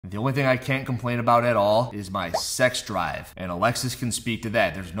The only thing I can't complain about at all is my sex drive, and Alexis can speak to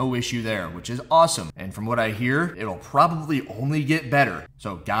that. There's no issue there, which is awesome. And from what I hear, it'll probably only get better.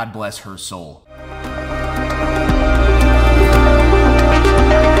 So God bless her soul.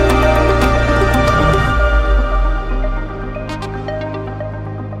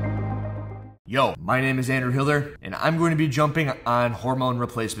 Yo, my name is Andrew Hilder, and I'm going to be jumping on hormone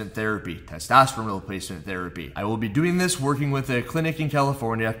replacement therapy, testosterone replacement therapy. I will be doing this working with a clinic in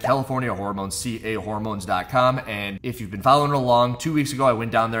California, California Hormones, CAHormones.com, and if you've been following along, 2 weeks ago I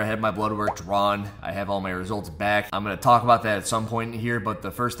went down there, I had my blood work drawn, I have all my results back. I'm going to talk about that at some point in here, but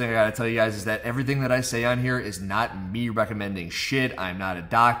the first thing I got to tell you guys is that everything that I say on here is not me recommending shit. I'm not a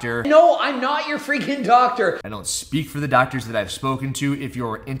doctor. No, I'm not your freaking doctor. I don't speak for the doctors that I've spoken to. If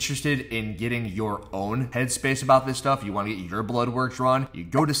you're interested in getting your own headspace about this stuff, you want to get your blood work drawn, you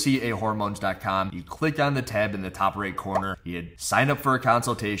go to CAHormones.com, you click on the tab in the top right corner, you sign up for a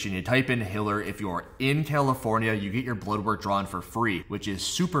consultation, you type in Hiller. If you're in California, you get your blood work drawn for free, which is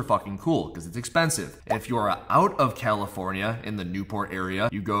super fucking cool because it's expensive. If you're out of California in the Newport area,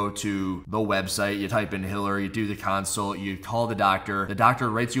 you go to the website, you type in Hiller, you do the consult, you call the doctor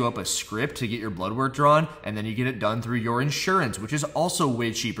writes you up a script to get your blood work drawn, and then you get it done through your insurance, which is also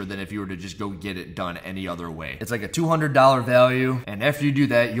way cheaper than if you were to just go get it done any other way. It's like a $200 value, and after you do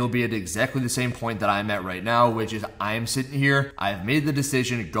that, you'll be at exactly the same point that I'm at right now, which is I'm sitting here, I've made the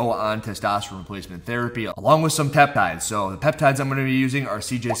decision to go on testosterone replacement therapy along with some peptides. So the peptides I'm going to be using are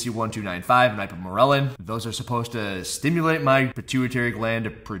CJC1295 and ipamorelin. Those are supposed to stimulate my pituitary gland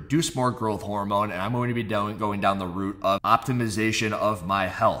to produce more growth hormone, and I'm going to be going down the route of optimization of my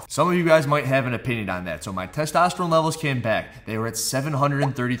health. Some of you guys might have an opinion on that. So my testosterone levels came back. They were at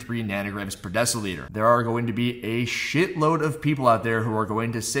 733 nanograms per deciliter. There are going to be a shitload of people out there who are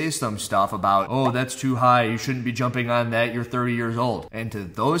going to say some stuff about, oh, that's too high, you shouldn't be jumping on that, you're 30 years old. And to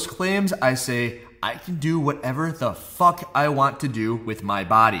those claims, I say, I can do whatever the fuck I want to do with my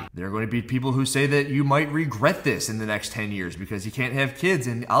body. There are going to be people who say that you might regret this in the next 10 years because you can't have kids,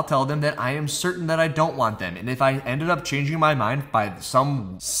 and I'll tell them that I am certain that I don't want them. And if I ended up changing my mind by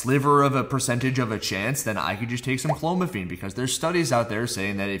some sliver of a percentage of a chance, then I could just take some clomiphene, because there's studies out there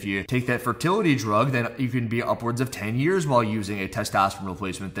saying that if you take that fertility drug, then you can be upwards of 10 years while using a testosterone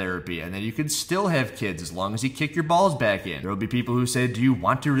replacement therapy, and then you can still have kids as long as you kick your balls back in. There will be people who say, do you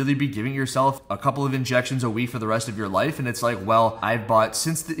want to really be giving yourself a couple of injections a week for the rest of your life? And it's like, well, I've bought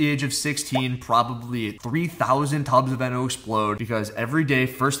since the age of 16 probably 3,000 tubs of Endo Explode, because every day,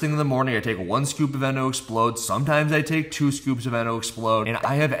 first thing in the morning, I take 1 scoop of Endo Explode. Sometimes I take 2 scoops of Endo Explode, and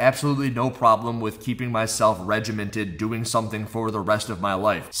I have absolutely no problem with keeping myself regimented, doing something for the rest of my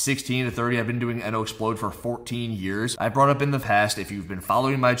life. 16 to 30, I've been doing Endo Explode for 14 years. I brought up in the past, if you've been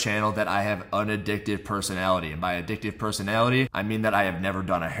following my channel, that I have an addictive personality. And by addictive personality, I mean that I have never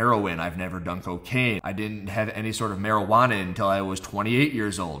done a heroin, I've never done cocaine, I didn't have any sort of marijuana until I was 28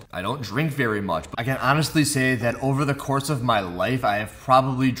 years old. I don't drink very much, but I can honestly say that over the course of my life, I have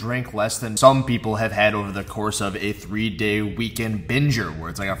probably drank less than some people have had over the course of a 3-day weekend binger,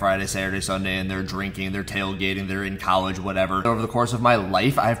 where it's like a Friday, Saturday, Sunday, and they're drinking, they're tailgating, they're in college, whatever. Over the course of my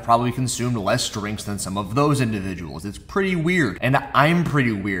life, I've probably consumed less drinks than some of those individuals. It's pretty weird, and I'm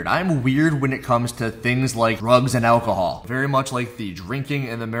pretty weird. I'm weird when it comes to things like drugs and alcohol. Very much like the drinking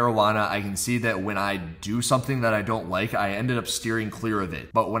and the marijuana, I can see that when I do something that I don't like, I ended up steering clear of it.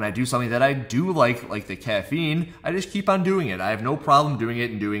 But when I do something that I do like the caffeine, I just keep on doing it. I have no problem doing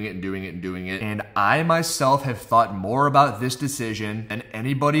it and doing it and doing it and doing it. And I myself have thought more about this decision than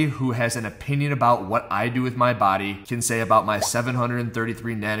anybody who has an opinion about what I do with my body can say about my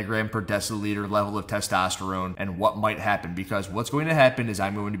 733 nanogram per deciliter level of testosterone and what might happen. Because what's going to happen is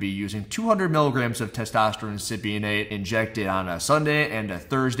I'm going to be using 200 milligrams of testosterone cypionate injected on a Sunday and a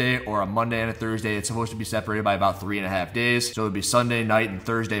Thursday, or a Monday and a Thursday. It's supposed to be separated by about 3.5 days. So it would be Sunday night and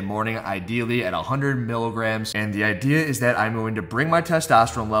Thursday morning, ideally at 100 milligrams. And the idea is that I'm going to bring my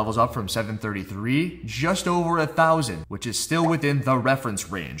testosterone levels up from 733 just over 1,000, which is still within the reference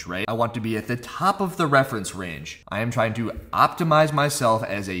range, right? I want to be at the top of the reference range. I am trying to optimize myself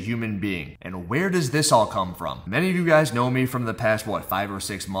as a human being. And where does this all come from? Many of you guys know me from the past, 5 or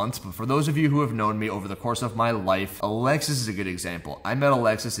 6 months, but for those of you who have known me over the course of my life, Alexis is a good example. I met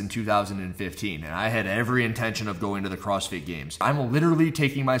Alexis in 2015. 2015, and I had every intention of going to the CrossFit Games. I'm literally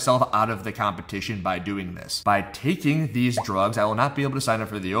taking myself out of the competition by doing this. By taking these drugs, I will not be able to sign up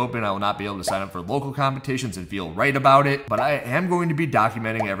for the Open, I will not be able to sign up for local competitions and feel right about it, but I am going to be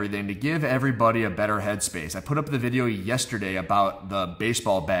documenting everything to give everybody a better headspace. I put up the video yesterday about the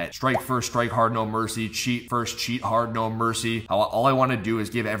baseball bet. Strike first, strike hard, no mercy. Cheat first, cheat hard, no mercy. All I want to do is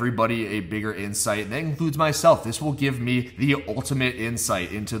give everybody a bigger insight, and that includes myself. This will give me the ultimate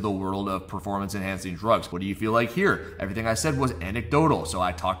insight into the world of performance enhancing drugs. What do you feel like here? Everything I said was anecdotal. So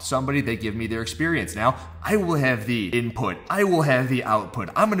I talk to somebody, they give me their experience. Now I will have the input. I will have the output.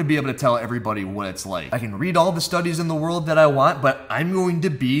 I'm going to be able to tell everybody what it's like. I can read all the studies in the world that I want, but I'm going to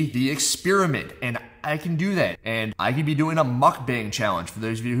be the experiment, and I can do that. And I could be doing a mukbang challenge. For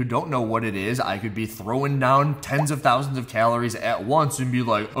those of you who don't know what it is, I could be throwing down tens of thousands of calories at once and be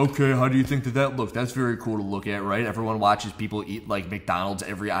like, okay, how do you think that looks? That's very cool to look at, right? Everyone watches people eat like McDonald's,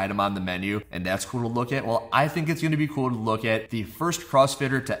 every item on the menu, and that's cool to look at. Well, I think it's going to be cool to look at the first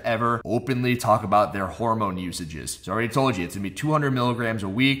CrossFitter to ever openly talk about their hormone usages. So I already told you, it's going to be 200 milligrams a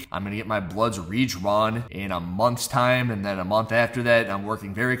week. I'm going to get my bloods redrawn in a month's time, and then a month after that, I'm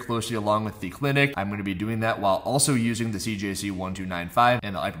working very closely along with the clinic. I'm going to be doing that while also using the CJC 1295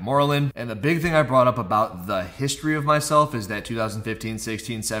 and the ipamorelin. And the big thing I brought up about the history of myself is that 2015,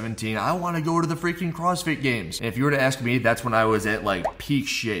 16, 17, I want to go to the freaking CrossFit Games. And if you were to ask me, that's when I was at like peak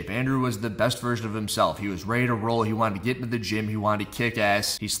shape. Andrew was the best version of himself. He was ready to roll. He wanted to get into the gym. He wanted to kick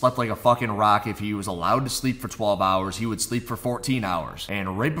ass. He slept like a fucking rock. If he was allowed to sleep for 12 hours, he would sleep for 14 hours.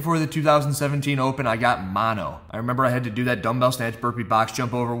 And right before the 2017 Open, I got mono. I remember I had to do that dumbbell snatch burpee box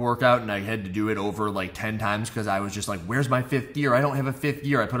jump over workout, and I had to do it over like 10 times because I was just like, where's my fifth gear? I don't have a fifth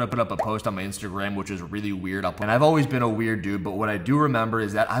gear. I put up a post on my Instagram, which is really weird. And I've always been a weird dude, but what I do remember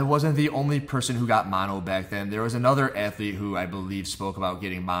is that I wasn't the only person who got mono back then. There was another athlete who I believe spoke about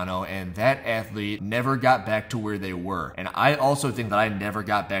getting mono, and that athlete never got back to where they were. And I also think that I never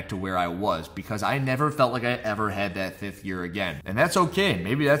got back to where I was because I never felt like I ever had that fifth gear again. And that's okay.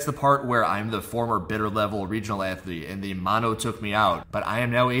 Maybe that's the part where I'm the former bitter level regional athlete and the mono took me out. But I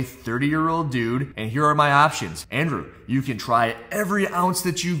am now a 30-year-old dude, and here are my options. Andrew, you can try every ounce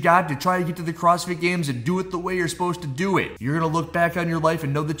that you've got to try to get to the CrossFit Games and do it the way you're supposed to do it. You're gonna look back on your life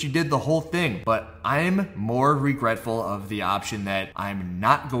and know that you did the whole thing. But I'm more regretful of the option that I'm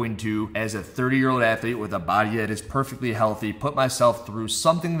not going to, as a 30-year-old athlete with a body that is perfectly healthy, put myself through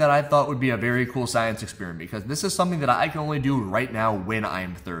something that I thought would be a very cool science experiment, because this is something that I can only do right now when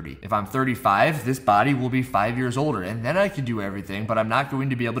I'm 30. If I'm 35, this body will be 5 years older, and then I can do everything, but I'm not going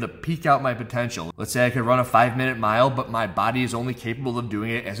to be able to peak out my potential. Let's say I could run a 5-minute mile, but my body is only capable of doing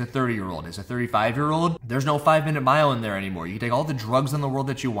it as a 30-year-old. As a 35-year-old, there's no 5-minute mile in there anymore. You can take all the drugs in the world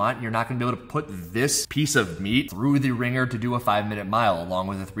that you want, and you're not going to be able to put this piece of meat through the ringer to do a 5-minute mile, along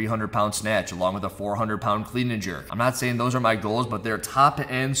with a 300-pound snatch, along with a 400-pound clean and jerk. I'm not saying those are my goals, but they're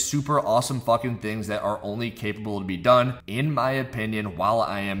top-end, super awesome fucking things that are only capable to be done, in my opinion, while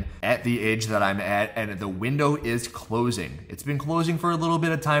I am at the age that I'm at, and the window is closing. It's been closing for a little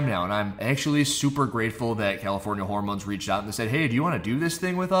bit of time now, and I'm actually super grateful that California Hormones reached out and they said, hey, do you want to do this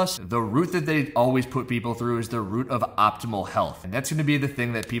thing with us? The route that they always put people through is the route of optimal health. And that's going to be the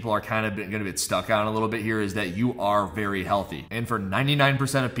thing that people are kind of going to get stuck on a little bit here, is that you are very healthy. And for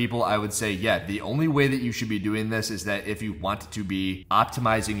 99% of people, I would say, yeah, the only way that you should be doing this is that if you want to be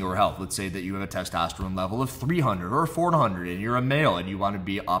optimizing your health, let's say that you have a testosterone level of 300 or 400 and you're a male and you want to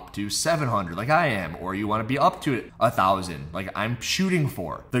be up to 700 like I am, or you want to be up to 1,000 like I'm shooting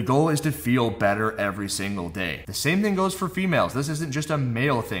for. The goal is to feel better every single day. The same thing goes for females. This isn't just a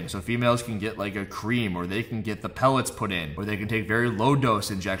male thing. So females can get like a cream, or they can get the pellets put in, or they can take very low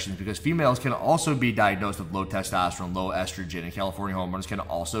dose injections, because females can also be diagnosed with low testosterone, low estrogen, and California Hormones can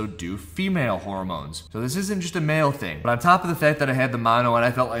also do female hormones. So this isn't just a male thing. But on top of the fact that I had the mono and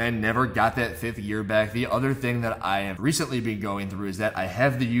I felt like I never got that fifth year back, the other thing that I have recently been going through is that I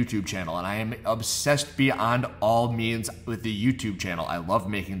have the YouTube channel, and I am obsessed beyond all means with the YouTube channel. I love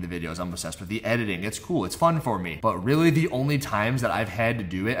making the videos. I'm obsessed with the editing. It's cool. It's fun for me. But really the only times that I've had to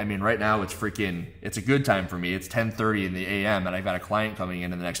do it, I mean, right now it's a good time for me. It's 10:30 in the AM and I've got a client coming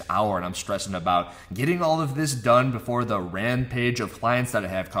in the next hour, and I'm stressing about getting all of this done before the rampage of clients that I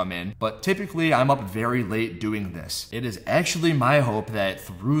have come in. But typically I'm up very late doing this. It is actually my hope that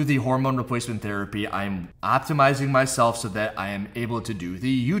through the hormone replacement therapy, I'm optimizing myself so that I am able to do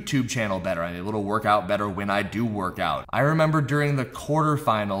the YouTube channel better. I'm able to work out better when I do work out. I remember during the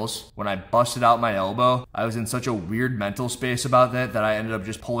quarterfinals when I busted out my elbow, I was in such a weird mental space about that I ended up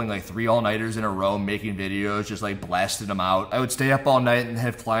just pulling like 3 all-nighters in a row, making videos, just like blasting them out. I would stay up all night and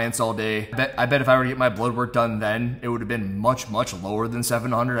have clients all day. I bet if I were to get my blood work done then, it would have been much lower than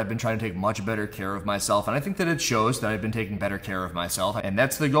 700. I've been trying to take much better care of myself, and I think that it shows that I've been taking better care of myself, and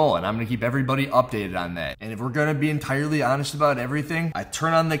that's the goal, and I'm gonna keep everybody updated on that. And if we're gonna be entirely honest about everything, I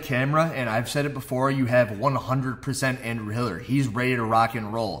turn on the camera, and I've said it before, you have 100% Andrew Hiller. He's ready to rock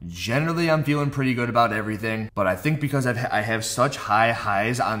and roll. Generally, I'm feeling pretty good about everything, but I think because I have such high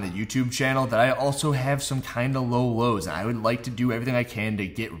highs on the YouTube channel that I also have some kind of low lows, and I would like to do everything I can to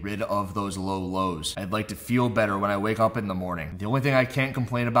get rid of those low lows. I'd like to feel better when I wake up in the morning. The only thing I can't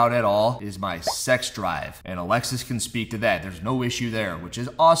complain about at all is my sex drive, and Alexis can speak to that. There's no issue there, which is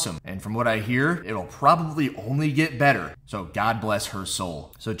awesome, and from what I hear, it'll probably only get better, so God bless her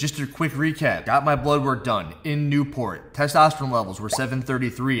soul. So just a quick recap, got my blood work done in Newport. Testosterone levels were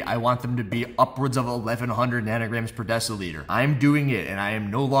 733. I want them to be upwards of 1100 nanograms per deciliter. I'm doing it, and I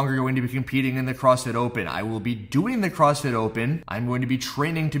am no longer going to be competing in the CrossFit Open. I will be doing the CrossFit Open. I'm going to be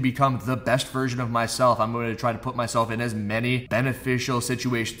training to become the best version of myself. I'm going to try to put myself in as many beneficial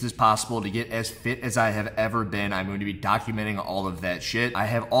situations as possible to get as fit as I have ever been. I'm going to be documenting all of that shit. I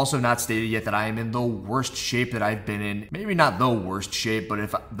have also not stated yet that I am in the worst shape that I've been in. Maybe not the worst shape, but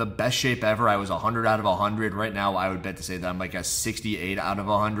if the best shape ever, I was 100 out of 100. Right now, I would bet to say that I'm like a 68 out of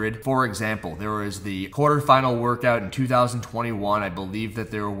 100. For example, there was the quarterfinal workout in 2021. I believe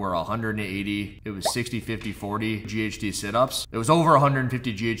that there were 180, it was 60, 50, 40 GHD sit-ups. It was over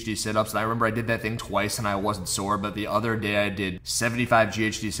 150 GHD sit-ups, and I remember I did that thing twice and I wasn't sore, but the other day I did 75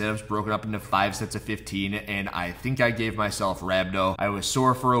 GHD sit-ups broken up into 5 sets of 15, and I think I gave myself rhabdo. I was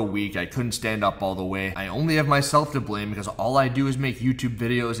sore for a week. I couldn't stand up all the way. I only have myself to blame because all I do is make YouTube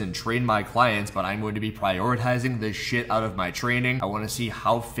videos and train my clients, but I'm going to be prioritizing the shit out of my training. I want to see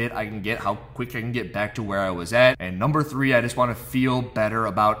how fit I can get, how quick I can get back to where I was at. And number 3, I just want to feel better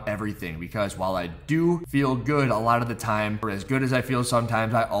about everything, because while I do feel good a lot of the time, or as good as I feel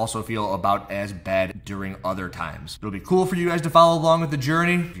sometimes, I also feel about as bad during other times. It'll be cool for you guys to follow along with the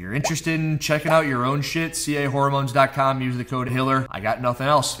journey. If you're interested in checking out your own shit, cahormones.com, use the code HILLER. I got nothing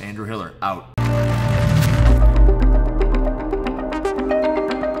else. Andrew Hiller, out.